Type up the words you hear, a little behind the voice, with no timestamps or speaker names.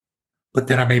But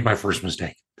then I made my first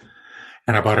mistake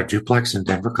and I bought a duplex in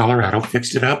Denver, Colorado,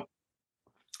 fixed it up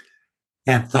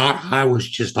and thought I was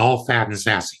just all fat and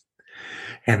sassy.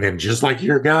 And then just like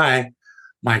your guy,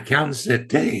 my accountant said,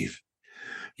 Dave,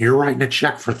 you're writing a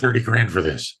check for 30 grand for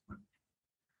this.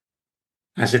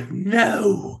 I said,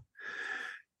 no.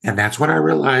 And that's when I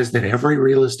realized that every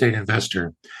real estate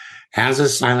investor has a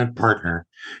silent partner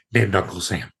named Uncle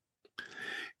Sam.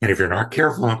 And if you're not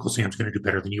careful, Uncle Sam's going to do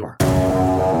better than you are.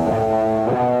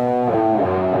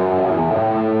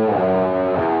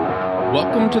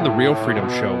 Welcome to the Real Freedom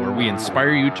Show, where we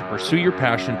inspire you to pursue your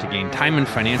passion to gain time and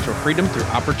financial freedom through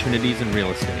opportunities in real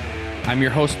estate. I'm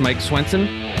your host, Mike Swenson.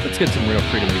 Let's get some real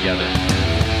freedom together.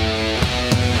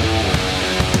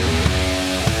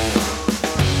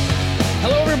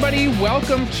 Hello, everybody.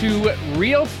 Welcome to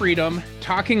Real Freedom,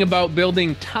 talking about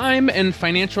building time and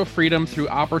financial freedom through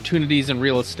opportunities in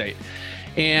real estate.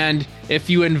 And if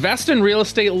you invest in real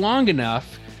estate long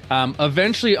enough,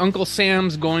 eventually Uncle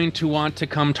Sam's going to want to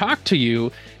come talk to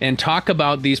you and talk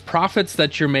about these profits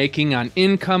that you're making on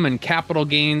income and capital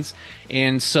gains.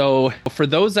 And so for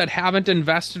those that haven't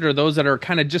invested or those that are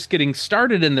kind of just getting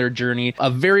started in their journey, a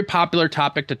very popular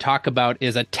topic to talk about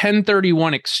is a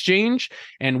 1031 exchange.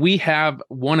 And we have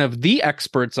one of the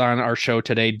experts on our show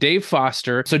today, Dave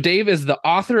Foster. So Dave is the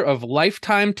author of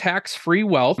Lifetime Tax-Free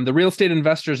Wealth, The Real Estate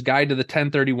Investor's Guide to the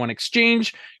 1031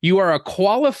 Exchange. You are a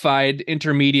qualified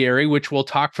intermediary, which we'll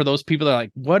talk for those people that are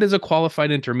like, what is a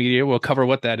qualified intermediary? We'll cover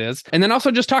what that is. And then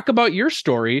also just talk about your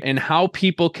story and how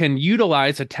people can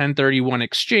utilize a 1031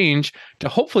 exchange to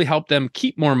hopefully help them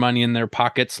keep more money in their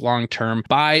pockets long-term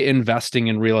by investing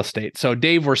in real estate. So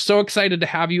Dave, we're so excited to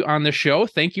have you on the show.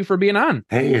 Thank you for being on.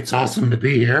 Hey, it's awesome to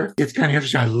be here. It's kind of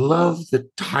interesting. I love the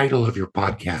title of your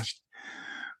podcast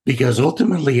because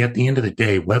ultimately at the end of the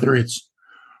day, whether it's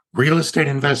real estate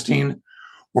investing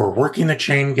or working the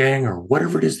chain gang or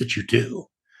whatever it is that you do,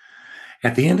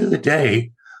 at the end of the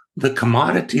day, the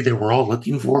commodity that we're all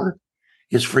looking for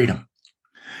is freedom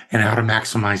and how to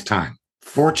maximize time.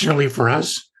 Fortunately for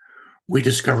us, we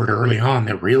discovered early on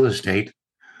that real estate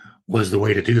was the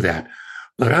way to do that.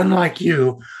 But unlike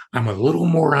you, I'm a little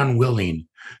more unwilling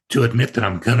to admit that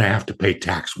I'm going to have to pay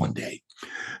tax one day.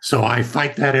 So I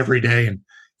fight that every day, and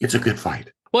it's a good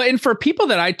fight. Well, and for people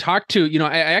that I talk to,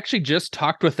 I actually just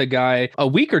talked with a guy a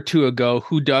week or two ago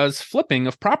who does flipping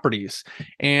of properties,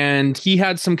 and he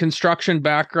had some construction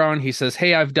background. He says,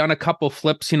 hey, I've done a couple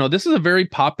flips. This is a very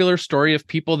popular story of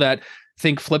people that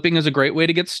think flipping is a great way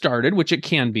to get started, which it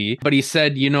can be. But he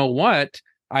said, you know what?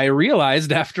 I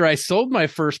realized after I sold my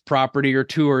first property or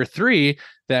two or three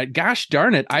that, gosh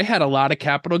darn it, I had a lot of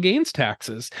capital gains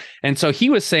taxes. And so he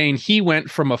was saying he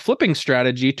went from a flipping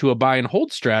strategy to a buy and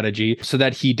hold strategy so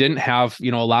that he didn't have, a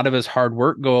lot of his hard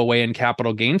work go away in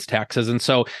capital gains taxes. And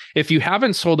so if you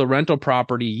haven't sold a rental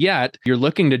property yet, you're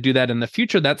looking to do that in the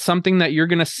future, that's something that you're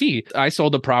going to see. I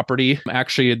sold a property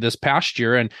actually this past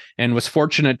year and was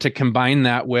fortunate to combine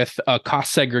that with a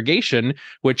cost segregation,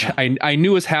 which I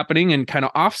knew was happening and kind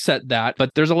of offset that.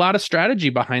 But there's a lot of strategy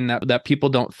behind that people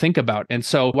don't think about. And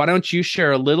so why don't you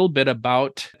share a little bit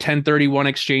about 1031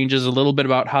 exchanges, a little bit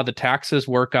about how the taxes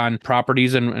work on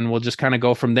properties, and we'll just kind of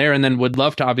go from there. And then would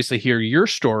love to obviously hear your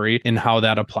story and how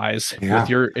that applies with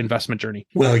your investment journey.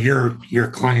 Well, your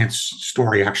client's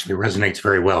story actually resonates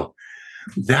very well.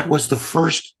 That was the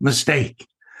first mistake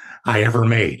I ever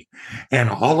made.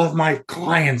 And all of my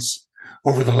clients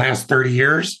over the last 30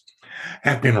 years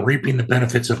have been reaping the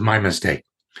benefits of my mistake.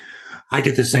 I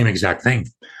did the same exact thing.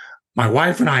 My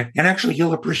wife and I, and actually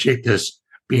you'll appreciate this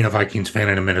being a Vikings fan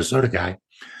and a Minnesota guy.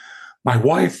 My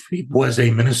wife was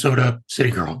a Minnesota city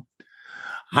girl.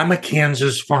 I'm a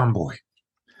Kansas farm boy.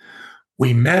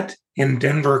 We met in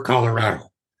Denver,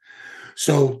 Colorado.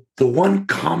 So the one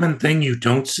common thing you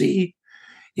don't see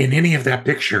in any of that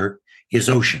picture is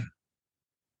ocean.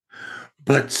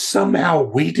 But somehow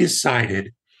we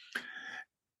decided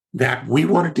that we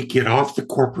wanted to get off the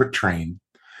corporate train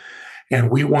and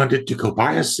we wanted to go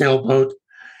buy a sailboat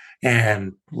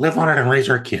and live on it and raise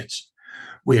our kids.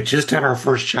 We had just had our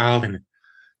first child and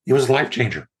it was a life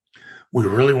changer. We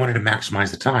really wanted to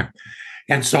maximize the time.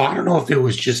 And so I don't know if it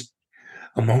was just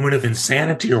a moment of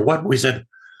insanity or what. We said,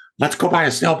 let's go buy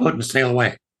a sailboat and sail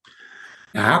away.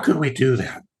 Now, how could we do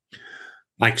that?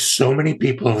 Like so many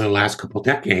people over the last couple of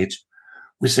decades,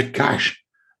 we said, gosh,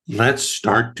 let's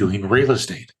start doing real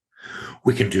estate.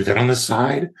 We can do that on the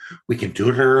side. We can do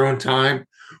it at our own time.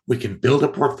 We can build a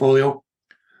portfolio.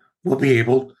 We'll be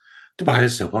able to buy a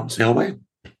sailboat and sail away.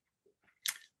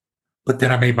 But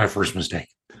then I made my first mistake.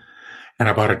 And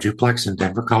I bought a duplex in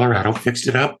Denver, Colorado, fixed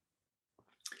it up,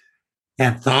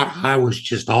 and thought I was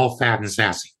just all fat and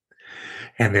sassy.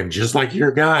 And then just like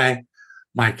your guy,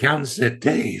 my accountant said,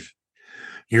 Dave,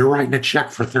 you're writing a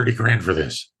check for 30 grand for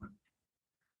this.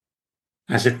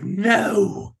 I said,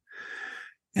 no.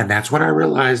 And that's when I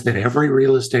realized that every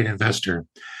real estate investor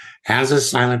has a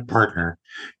silent partner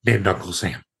named Uncle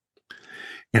Sam.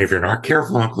 And if you're not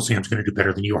careful, Uncle Sam's going to do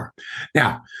better than you are.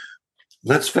 Now,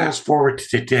 let's fast forward to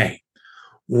today.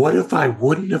 What if I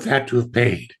wouldn't have had to have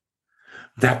paid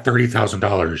that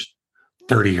 $30,000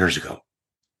 30 years ago?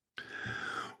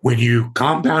 When you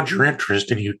compound your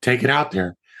interest and you take it out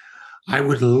there, I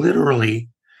would literally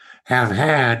have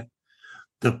had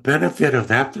the benefit of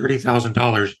that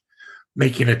 $30,000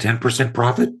 making a 10%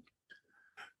 profit,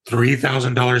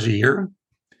 $3,000 a year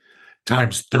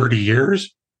times 30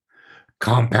 years,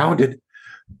 compounded.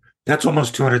 That's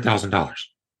almost $200,000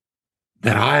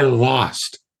 that I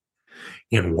lost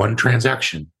in one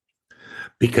transaction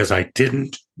because I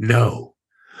didn't know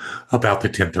about the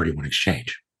 1031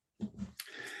 exchange.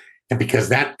 And because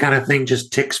that kind of thing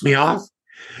just ticks me off,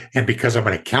 and because I'm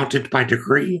an accountant by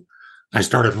degree, I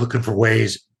started looking for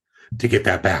ways to get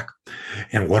that back.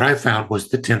 And what I found was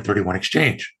the 1031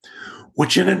 exchange,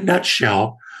 which in a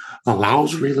nutshell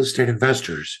allows real estate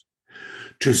investors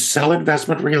to sell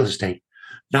investment real estate,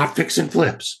 not fix and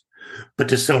flips, but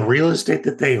to sell real estate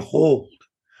that they hold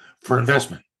for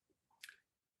investment,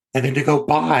 and then to go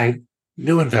buy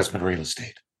new investment real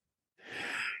estate.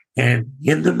 And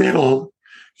in the middle,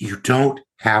 you don't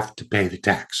have to pay the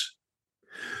tax.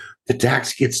 The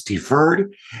tax gets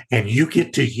deferred, and you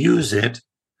get to use it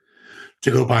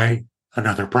to go buy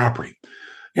another property.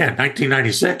 Yeah,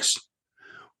 1996,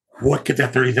 what could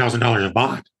that $30,000 have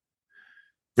bought?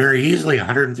 Very easily,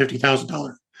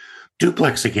 $150,000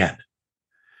 duplex again.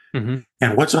 Mm-hmm.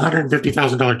 And what's a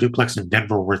 $150,000 duplex in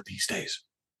Denver worth these days?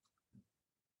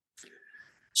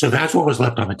 So that's what was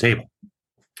left on the table.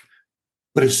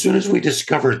 But as soon as we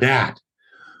discovered that,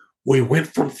 we went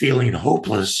from feeling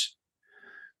hopeless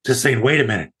to saying, wait a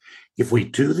minute, if we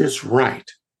do this right,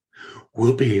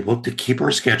 we'll be able to keep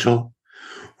our schedule.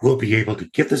 We'll be able to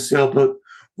get the sailboat.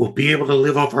 We'll be able to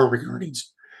live off our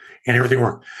earnings and everything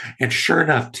worked. And sure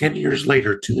enough, 10 years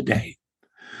later to the day,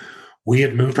 we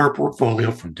had moved our portfolio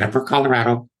from Denver,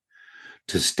 Colorado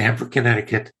to Stamford,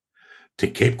 Connecticut to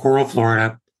Cape Coral,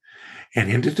 Florida, and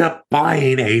ended up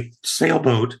buying a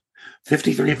sailboat,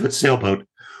 53-foot sailboat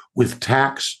with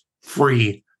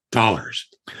tax-free dollars.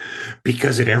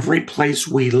 Because at every place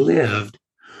we lived,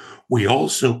 we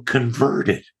also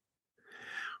converted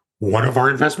one of our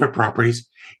investment properties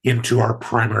into our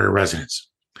primary residence.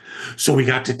 So we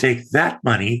got to take that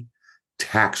money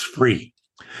tax-free.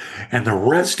 And the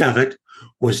rest of it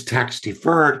was tax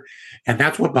deferred. And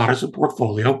that's what bought us a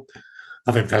portfolio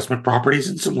of investment properties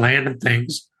and some land and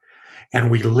things.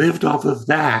 And we lived off of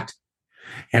that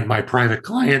and my private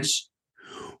clients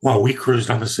while we cruised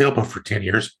on the sailboat for 10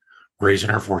 years, raising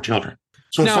our 4 children.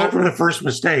 So aside from the first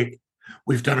mistake,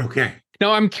 we've done okay.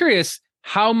 Now, I'm curious,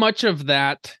 how much of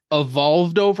that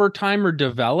evolved over time or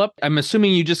developed? I'm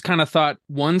assuming you just kind of thought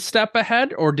one step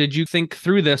ahead, or did you think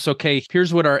through this, okay,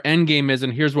 here's what our end game is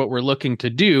and here's what we're looking to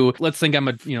do. Let's think I'm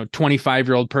a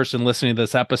 25-year-old person listening to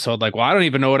this episode, like, well, I don't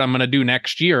even know what I'm going to do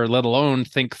next year, let alone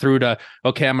think through to,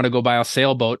 okay, I'm going to go buy a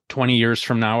sailboat 20 years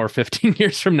from now or 15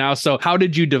 years from now. So how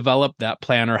did you develop that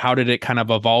plan, or how did it kind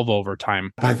of evolve over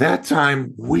time? By that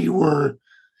time, we weren't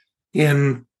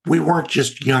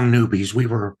just young newbies. We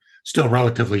were still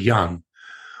relatively young,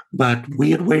 but we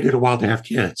had waited a while to have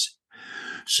kids.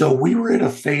 So we were at a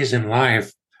phase in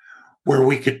life where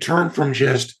we could turn from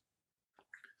just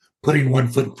putting one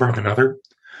foot in front of another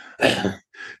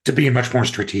to being much more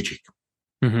strategic.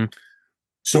 Mm-hmm.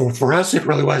 So for us, it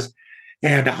really was,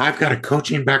 and I've got a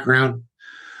coaching background,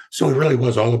 so it really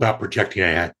was all about projecting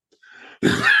ahead.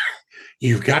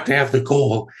 You've got to have the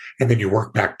goal, and then you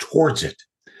work back towards it.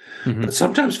 Mm-hmm. But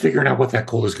sometimes figuring out what that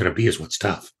goal is going to be is what's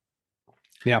tough.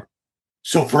 Yeah.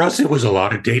 So for us, it was a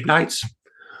lot of date nights,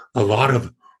 a lot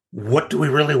of what do we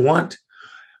really want?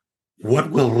 What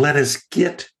will let us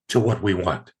get to what we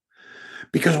want?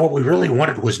 Because what we really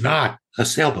wanted was not a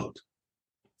sailboat.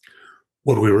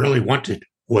 What we really wanted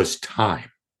was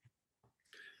time.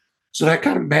 So that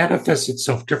kind of manifests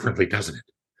itself differently, doesn't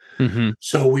it? Mm-hmm.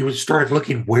 So we started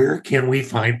looking, where can we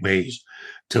find ways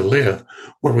to live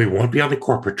where we won't be on the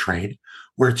corporate train,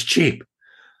 where it's cheap?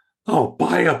 Oh,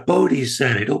 buy a boat, he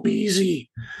said. It'll be easy.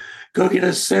 Go get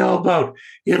a sailboat.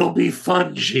 It'll be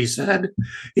fun, she said.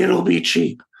 It'll be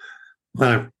cheap.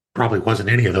 Well, it probably wasn't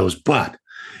any of those, but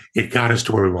it got us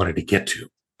to where we wanted to get to.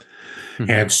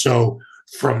 Mm-hmm. And so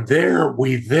from there,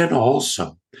 we then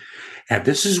also, and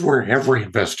this is where every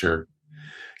investor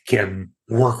can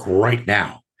work right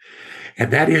now,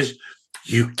 and that is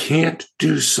You can't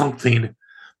do something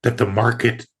that the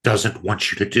market doesn't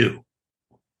want you to do.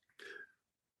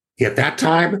 At that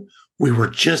time, we were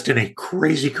just in a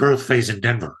crazy growth phase in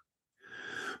Denver,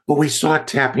 but we saw it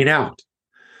tapping out.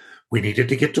 We needed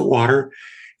to get to water,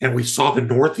 and we saw the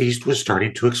Northeast was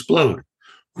starting to explode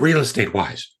real estate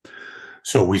wise.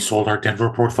 So we sold our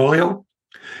Denver portfolio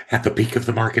at the peak of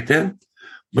the market then,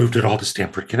 moved it all to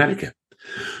Stamford, Connecticut.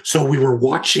 So we were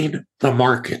watching the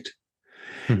market,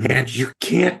 and you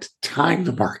can't time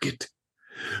the market,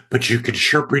 but you can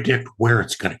sure predict where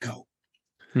it's going to go.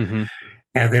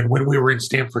 And then when we were in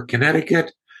Stamford,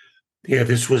 Connecticut,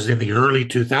 this was in the early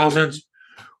 2000s,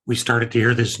 we started to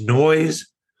hear this noise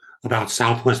about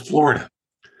Southwest Florida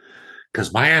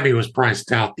because Miami was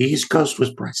priced out. The East Coast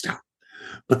was priced out,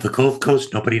 but the Gulf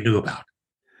Coast, nobody knew about.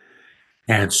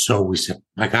 And so we said,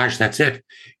 my gosh, that's it.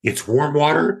 It's warm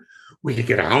water. We could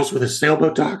get a house with a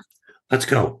sailboat dock. Let's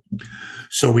go.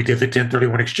 So we did the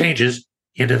 1031 exchanges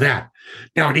into that.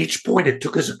 Now, at each point, it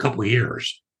took us a couple of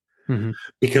years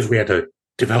because we had to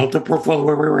develop the portfolio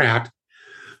where we were at.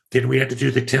 Then we had to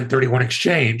do the 1031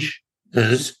 exchange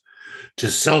to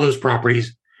sell those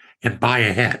properties and buy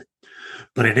ahead.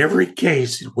 But in every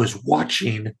case, it was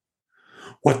watching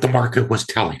what the market was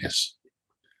telling us.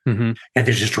 And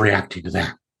they're just reacting to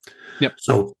that. Yep.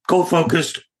 So go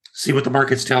focused, see what the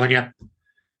market's telling you.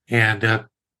 And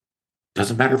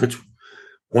doesn't matter if it's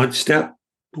one step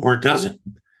or it doesn't.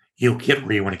 You'll get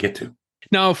where you want to get to.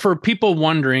 Now, for people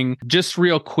wondering, just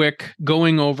real quick,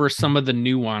 going over some of the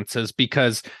nuances,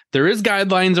 because there is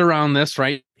guidelines around this,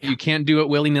 right? You can't do it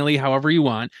willy-nilly however you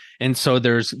want. And so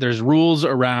there's rules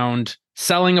around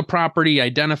selling a property,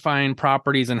 identifying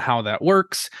properties and how that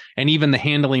works, and even the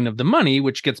handling of the money,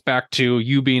 which gets back to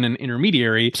you being an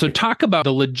intermediary. So talk about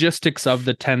the logistics of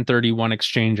the 1031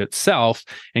 exchange itself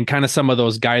and kind of some of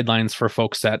those guidelines for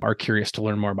folks that are curious to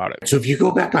learn more about it. So if you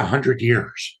go back 100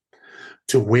 years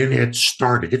to when it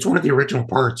started, it's one of the original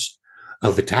parts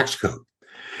of the tax code.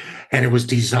 And it was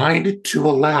designed to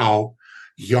allow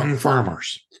young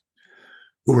farmers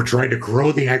who were trying to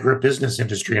grow the agribusiness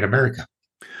industry in America.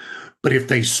 But if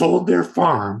they sold their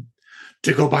farm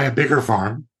to go buy a bigger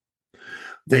farm,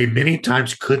 they many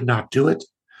times could not do it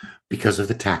because of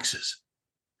the taxes.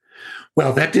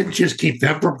 Well, that didn't just keep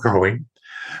them from growing.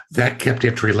 That kept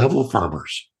entry-level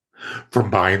farmers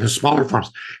from buying the smaller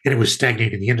farms, and it was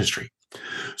stagnating the industry.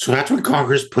 So that's when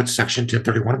Congress put Section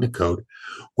 1031 in the code,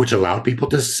 which allowed people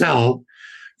to sell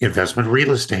investment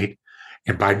real estate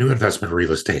and buy new investment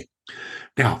real estate.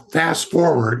 Now, fast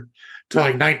forward to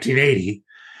like 1980,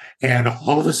 and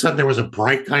all of a sudden there was a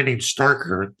bright guy named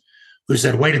Starker who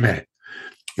said, wait a minute,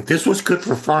 if this was good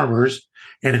for farmers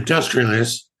and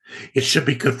industrialists, it should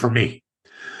be good for me.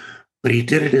 But he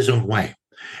did it his own way.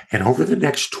 And over the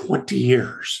next 20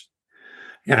 years,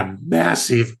 he had a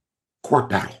massive court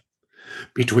battle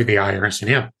between the IRS and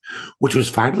him, which was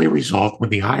finally resolved when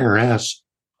the IRS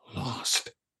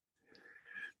lost.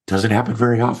 Doesn't happen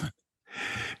very often.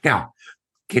 Now,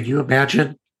 can you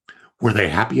imagine? Were they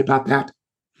happy about that?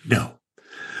 No.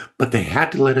 But they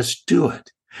had to let us do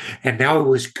it. And now it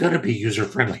was going to be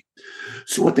user-friendly.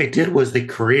 So what they did was they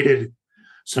created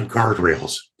some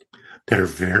guardrails that are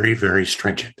very, very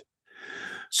stringent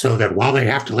so that while they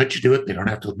have to let you do it, they don't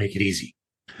have to make it easy.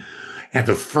 And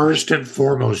the first and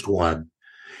foremost one,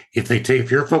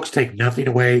 if your folks take nothing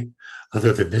away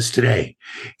other than this today,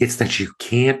 it's that you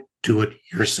can't do it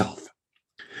yourself.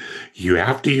 You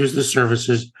have to use the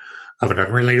services of an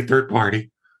unrelated third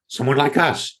party, someone like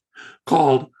us,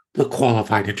 called the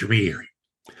qualified intermediary.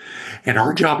 And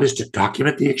our job is to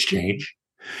document the exchange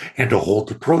and to hold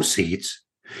the proceeds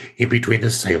in between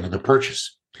the sale and the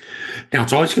purchase. Now,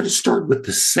 it's always going to start with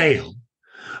the sale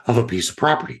of a piece of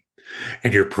property,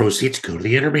 and your proceeds go to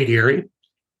the intermediary,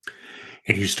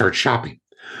 and you start shopping.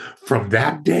 From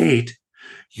that date,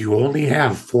 you only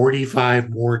have 45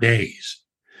 more days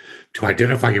to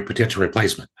identify your potential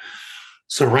replacement.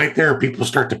 So right there, people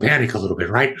start to panic a little bit,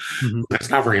 right? That's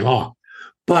not very long.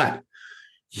 But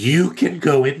you can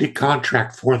go into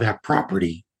contract for that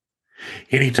property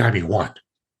anytime you want,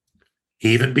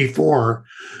 even before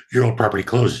your old property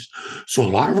closes. So a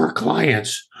lot of our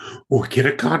clients will get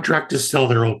a contract to sell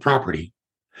their old property.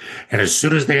 And as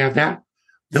soon as they have that,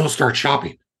 they'll start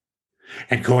shopping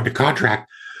and go into contract.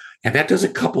 And that does a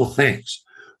couple of things.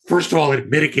 First of all, it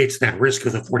mitigates that risk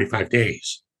of the 45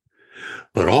 days.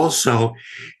 But also,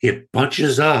 it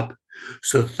bunches up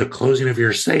so that the closing of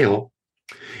your sale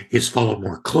is followed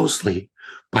more closely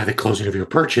by the closing of your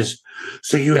purchase.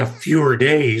 So you have fewer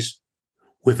days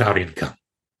without income.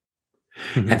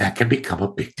 And that can become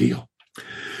a big deal.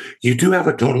 You do have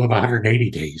a total of 180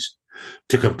 days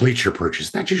to complete your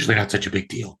purchase. That's usually not such a big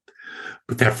deal,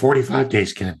 but that 45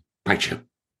 days can bite you.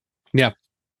 Yeah.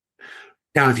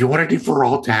 Now, if you want to defer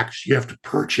all tax, you have to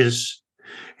purchase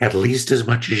at least as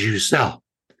much as you sell.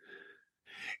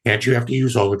 And you have to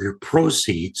use all of your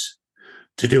proceeds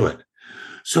to do it.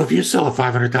 So if you sell a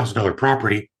 $500,000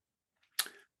 property,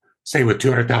 say with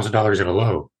 $200,000 in a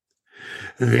loan,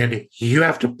 then you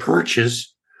have to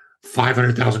purchase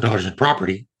 $500,000 in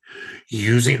property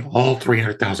using all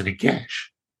 $300,000 in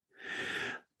cash.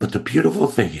 But the beautiful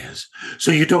thing is,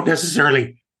 so you don't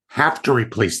necessarily have to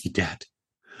replace the debt.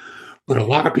 But a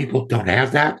lot of people don't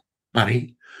have that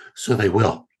money, so they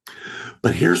will.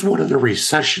 But here's one of the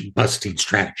recession busting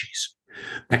strategies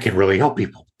that can really help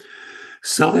people.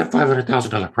 Sell that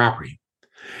 $500,000 property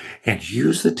and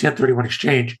use the 1031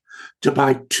 exchange to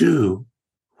buy 2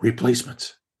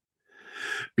 replacements,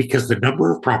 because the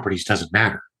number of properties doesn't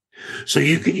matter. So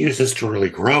you can use this to really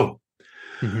grow,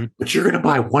 but you're going to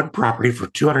buy 1 property for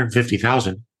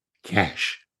 $250,000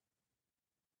 cash.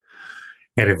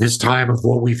 And at this time of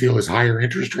what we feel is higher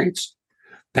interest rates,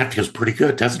 that feels pretty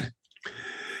good, doesn't it?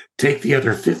 Take the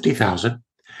other $50,000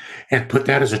 and put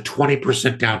that as a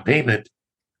 20% down payment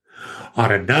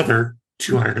on another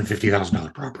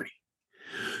 $250,000 property.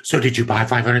 So did you buy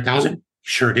 $500,000?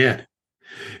 Sure did.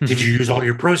 Did you use all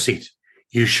your proceeds?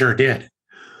 You sure did.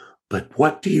 But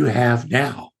what do you have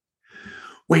now?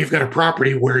 Well, you've got a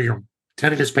property where your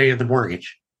tenant is paying the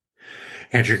mortgage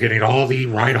and you're getting all the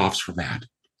write-offs from that.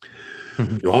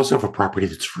 You also have a property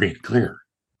that's free and clear.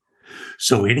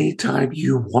 So anytime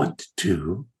you want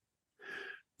to,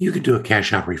 you can do a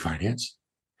cash out refinance.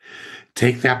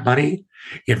 Take that money,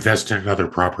 invest in another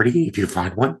property if you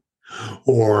find one,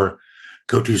 or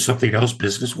go do something else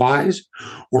business-wise,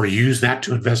 or use that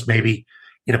to invest maybe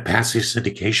in a passive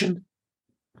syndication.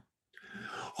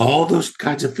 All those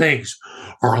kinds of things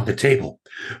are on the table.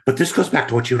 But this goes back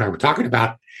to what you and I were talking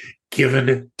about.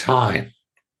 Given time,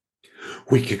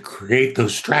 we can create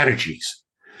those strategies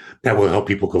that will help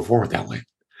people go forward that way.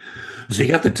 So you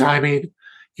got the timing,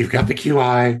 you've got the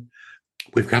QI,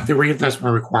 we've got the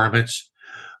reinvestment requirements.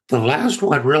 The last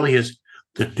one really is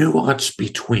the nuance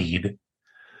between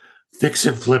fix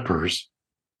and flippers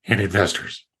and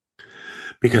investors.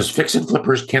 Because fix and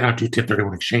flippers cannot do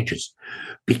 1031 exchanges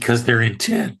because their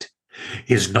intent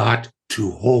is not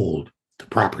to hold the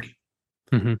property.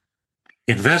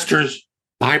 Investors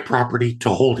buy property to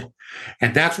hold it.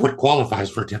 And that's what qualifies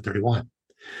for 1031.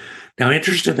 Now,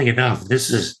 interestingly enough, this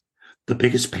is the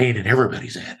biggest pain in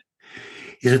everybody's head,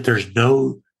 is that there's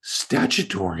no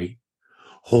statutory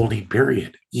holding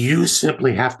period. You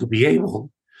simply have to be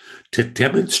able to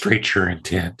demonstrate your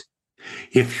intent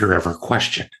if you're ever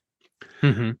questioned.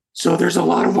 So there's a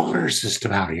lot of honor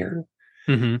system out here.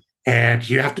 And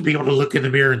you have to be able to look in the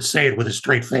mirror and say it with a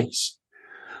straight face.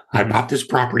 I bought this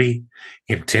property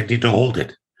intending to hold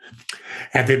it.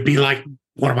 And then be like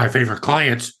one of my favorite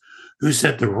clients who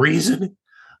said, the reason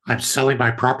I'm selling my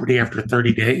property after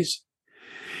 30 days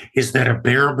is that a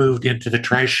bear moved into the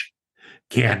trash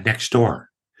can next door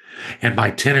and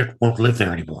my tenant won't live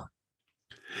there anymore.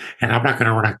 And I'm not going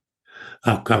to run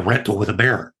a rental with a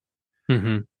bear.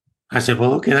 I said,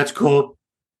 well, okay, that's cool.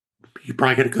 You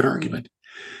probably get a good argument.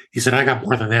 He said, I got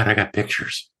more than that. I got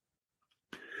pictures.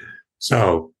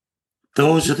 So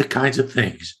those are the kinds of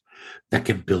things that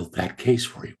can build that case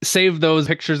for you. Save those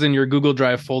pictures in your Google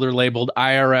Drive folder labeled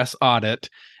IRS audit.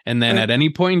 And then at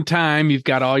any point in time, you've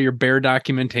got all your bear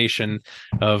documentation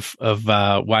of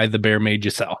why the bear made you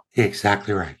sell.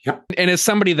 Exactly right. Yep. And as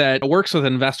somebody that works with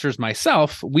investors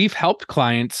myself, we've helped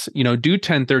clients, do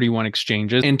 1031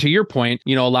 exchanges. And to your point,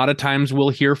 a lot of times we'll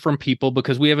hear from people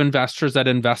because we have investors that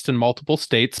invest in multiple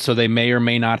states. So they may or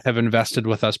may not have invested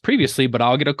with us previously, but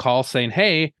I'll get a call saying,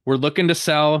 hey, we're looking to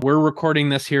sell. We're recording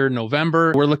this here in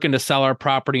November. We're looking to sell our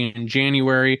property in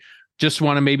January. Just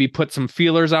want to maybe put some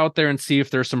feelers out there and see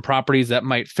if there's some properties that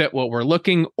might fit what we're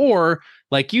looking. Or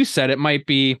like you said, it might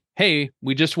be, hey,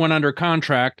 we just went under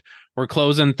contract. We're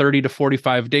closing 30 to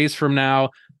 45 days from now.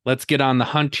 Let's get on the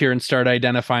hunt here and start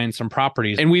identifying some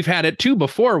properties. And we've had it too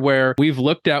before where we've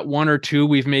looked at one or two,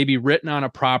 we've maybe written on a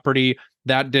property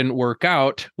that didn't work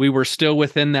out. We were still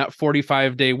within that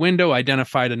 45-day window,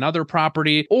 identified another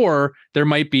property, or there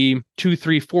might be 2,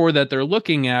 3, 4 that they're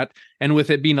looking at. And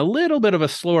with it being a little bit of a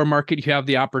slower market, you have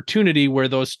the opportunity where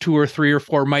those 2 or 3 or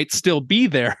 4 might still be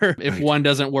there if one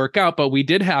doesn't work out. But we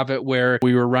did have it where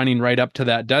we were running right up to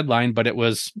that deadline, but it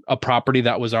was a property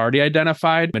that was already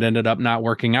identified. It ended up not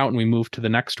working out and we moved to the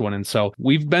next one. And so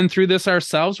we've been through this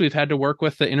ourselves. We've had to work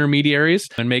with the intermediaries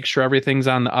and make sure everything's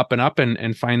on the up and up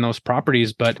and find those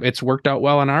properties. But it's worked out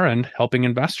well on our end, helping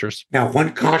investors. Now,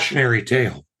 one cautionary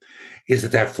tale is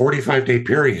that 45-day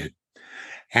period,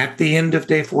 at the end of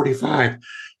day 45,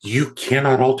 you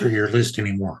cannot alter your list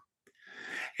anymore.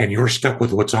 And you're stuck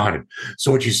with what's on it.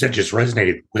 So what you said just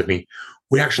resonated with me.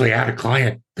 We actually had a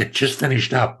client that just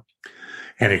finished up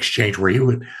an exchange where he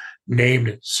would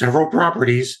named several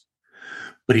properties,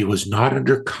 but he was not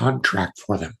under contract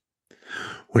for them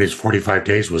when his 45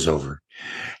 days was over.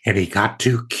 And he got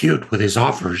too cute with his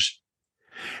offers,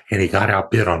 and he got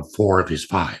outbid on 4 of his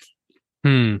 5.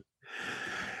 And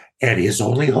his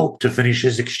only hope to finish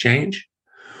his exchange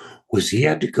was he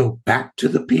had to go back to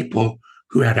the people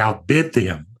who had outbid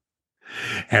them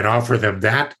and offer them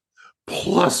that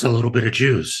plus a little bit of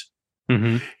juice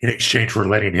in exchange for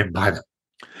letting him buy them.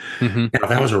 Now,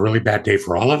 that was a really bad day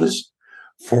for all of us.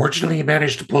 Fortunately, he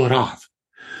managed to pull it off.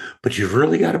 But you've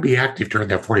really got to be active during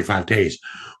that 45 days,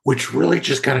 which really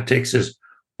just kind of takes us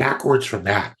backwards from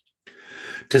that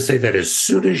to say that as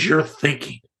soon as you're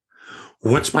thinking,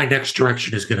 what's my next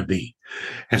direction is going to be,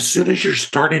 as soon as you're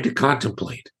starting to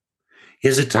contemplate,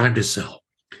 is it time to sell?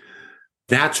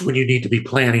 That's when you need to be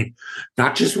planning,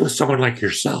 not just with someone like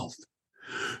yourself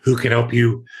who can help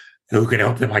you, who can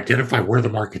help them identify where the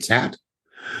market's at,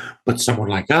 but someone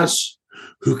like us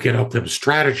who can help them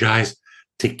strategize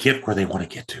to get where they want to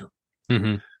get to.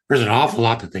 There's an awful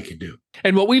lot that they can do.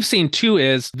 And what we've seen too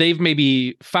is they've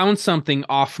maybe found something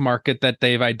off market that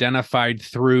they've identified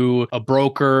through a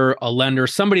broker, a lender,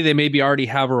 somebody they maybe already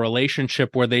have a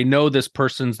relationship where they know this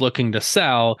person's looking to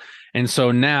sell. And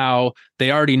so now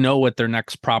they already know what their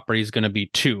next property is going to be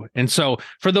too. And so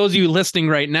for those of you listening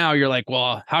right now, you're like,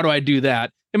 well, how do I do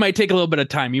that? It might take a little bit of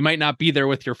time. You might not be there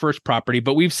with your first property,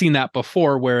 but we've seen that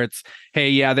before where it's, hey,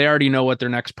 yeah, they already know what their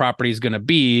next property is going to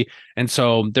be. And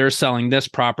so they're selling this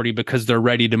property because they're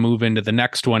ready to move into the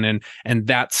next one. And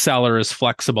that seller is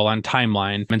flexible on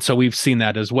timeline. And so we've seen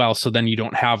that as well. So then you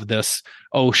don't have this,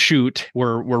 oh, shoot,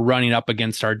 we're running up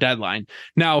against our deadline.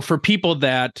 Now, for people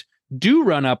that do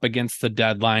run up against the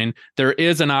deadline, there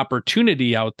is an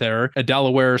opportunity out there, a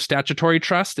Delaware statutory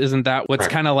trust. Isn't that what's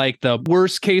kind of like the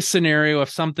worst case scenario? If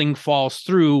something falls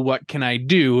through, what can I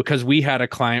do? Because we had a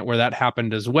client where that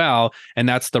happened as well. And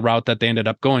that's the route that they ended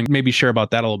up going. Maybe share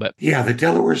about that a little bit. Yeah, the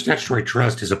Delaware statutory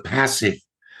trust is a passive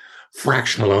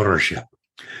fractional ownership.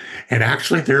 And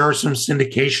actually, there are some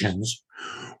syndications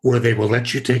where they will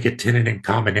let you take a tenant in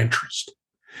common interest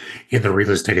in the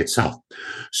real estate itself.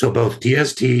 So both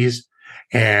TSTs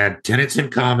and tenants in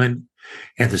common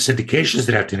and the syndications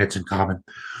that have tenants in common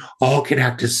all can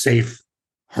act as safe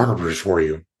harbors for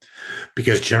you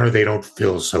because generally they don't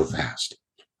fill so fast.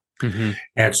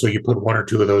 And so you put 1 or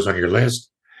 2 of those on your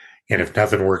list. And if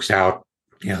nothing works out,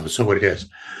 so what it is.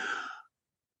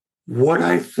 What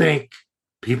I think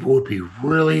people would be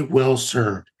really well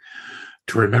served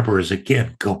to remember is,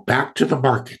 again, go back to the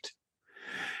market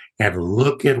and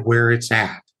look at where it's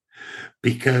at,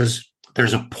 because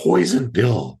there's a poison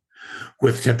pill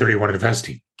with 1031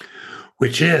 investing,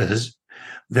 which is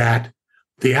that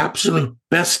the absolute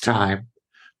best time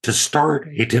to start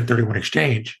a 1031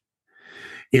 exchange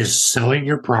is selling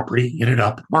your property in an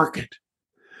up market.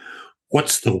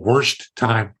 What's the worst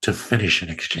time to finish an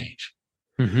exchange?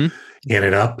 In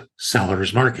an up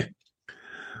seller's market.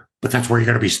 But that's where you're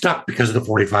going to be stuck because of the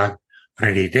 45,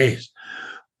 180 days.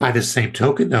 By the same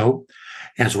token, though,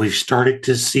 as we've started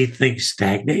to see things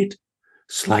stagnate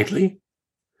slightly,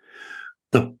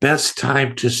 the best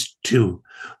time to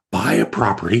buy a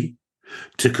property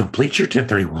to complete your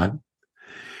 1031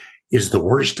 is the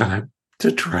worst time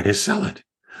to try to sell it.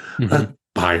 A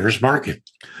buyer's market.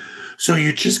 So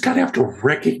you just kind of have to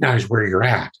recognize where you're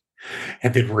at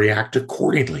and then react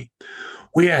accordingly.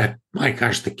 We had, my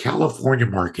gosh, the California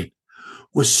market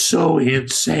was so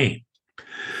insane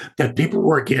that people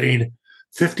were getting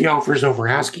 50 offers over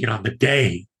asking on the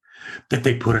day that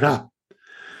they put it up.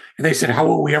 And they said, how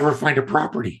will we ever find a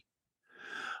property?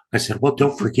 I said, well,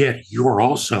 don't forget, you're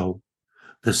also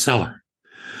the seller.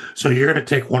 So you're going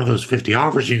to take one of those 50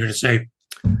 offers, and you're going to say,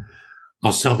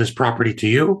 I'll sell this property to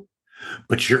you,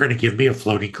 but you're going to give me a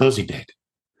floating closing date.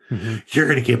 You're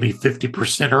going to give me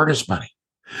 50% earnest money.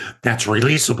 That's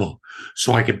releasable,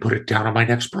 so I can put it down on my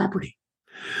next property.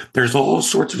 There's all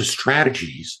sorts of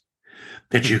strategies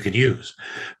that you can use.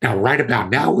 Now, right about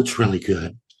now, what's really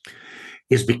good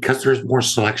is because there's more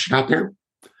selection out there,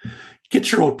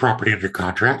 get your old property under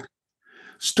contract,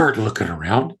 start looking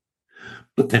around,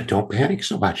 but then don't panic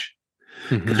so much.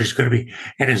 Because there's going to be,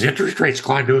 and as interest rates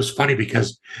climbed, it was funny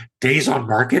because days on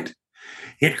market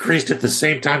increased at the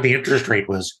same time the interest rate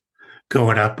was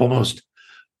going up almost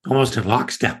in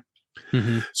lockstep.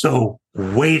 So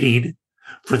waiting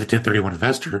for the 1031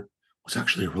 investor was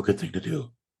actually a real good thing to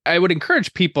do. I would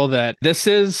encourage people that this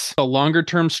is a longer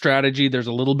term strategy. There's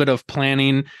a little bit of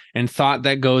planning and thought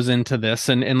that goes into this.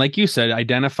 And like you said,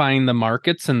 identifying the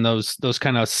markets and those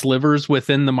kind of slivers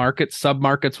within the market,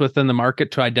 sub-markets within the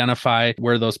market to identify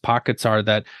where those pockets are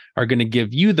that are going to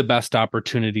give you the best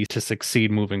opportunity to succeed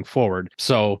moving forward.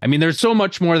 So, I mean, there's so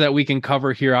much more that we can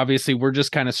cover here. Obviously, we're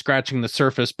just kind of scratching the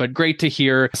surface, but great to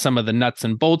hear some of the nuts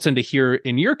and bolts and to hear,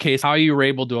 in your case, how you were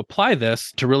able to apply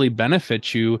this to really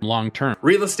benefit you long term.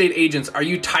 Real estate agents, are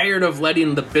you tired of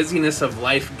letting the busyness of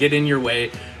life get in your way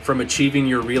from achieving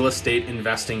your real estate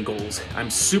investing goals? I'm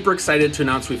super excited to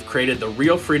announce we've created the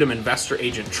Real Freedom Investor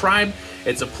Agent Tribe.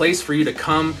 It's a place for you to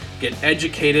come, get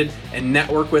educated, and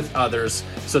network with others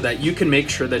so that you can make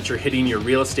sure that you're hitting your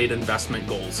real estate investment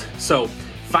goals. So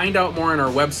find out more on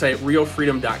our website,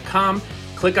 realfreedom.com.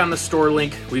 Click on the store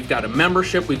link. We've got a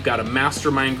membership, we've got a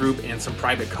mastermind group, and some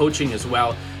private coaching as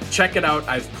well. Check it out.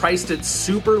 I've priced it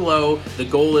super low. The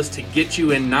goal is to get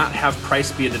you in, not have price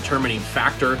be a determining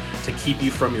factor to keep you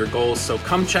from your goals. So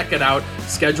come check it out,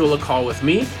 schedule a call with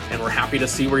me, and we're happy to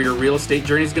see where your real estate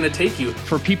journey is going to take you.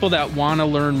 For people that want to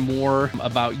learn more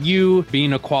about you,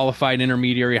 being a qualified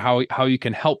intermediary, how you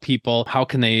can help people, how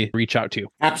can they reach out to you?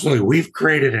 Absolutely. We've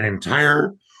created an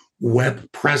entire web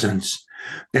presence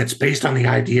that's based on the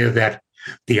idea that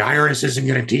the IRS isn't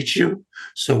going to teach you,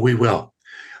 so we will.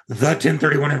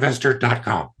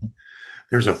 The1031investor.com.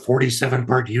 There's a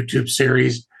 47-part YouTube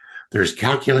series. There's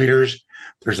calculators.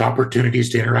 There's opportunities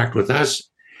to interact with us.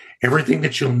 Everything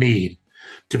that you'll need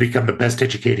to become the best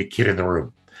educated kid in the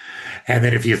room. And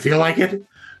then if you feel like it,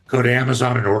 go to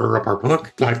Amazon and order up our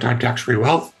book, Lifetime Tax-Free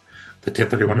Wealth, The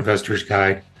 1031 Investor's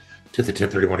Guide to the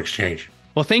 1031 Exchange.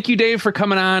 Well, thank you, Dave, for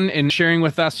coming on and sharing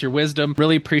with us your wisdom.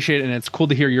 Really appreciate it. And it's cool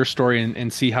to hear your story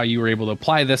and see how you were able to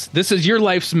apply this. This is your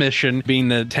life's mission, being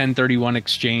the 1031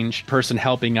 exchange person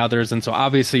helping others. And so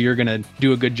obviously you're going to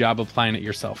do a good job applying it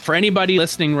yourself. For anybody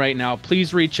listening right now,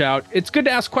 please reach out. It's good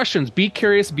to ask questions. Be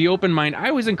curious, be open-minded. I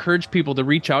always encourage people to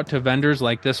reach out to vendors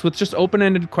like this with just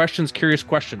open-ended questions, curious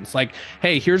questions. Like,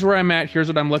 hey, here's where I'm at. Here's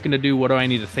what I'm looking to do. What do I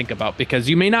need to think about? Because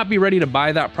you may not be ready to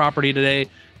buy that property today.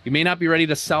 You may not be ready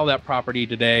to sell that property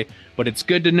today, but it's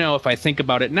good to know if I think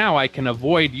about it now, I can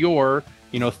avoid your,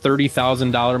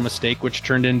 $30,000 mistake, which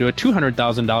turned into a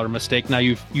 $200,000 mistake. Now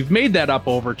you've made that up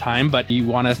over time, but you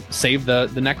want to save the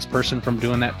next person from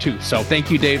doing that too. So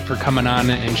thank you, Dave, for coming on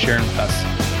and sharing with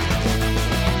us.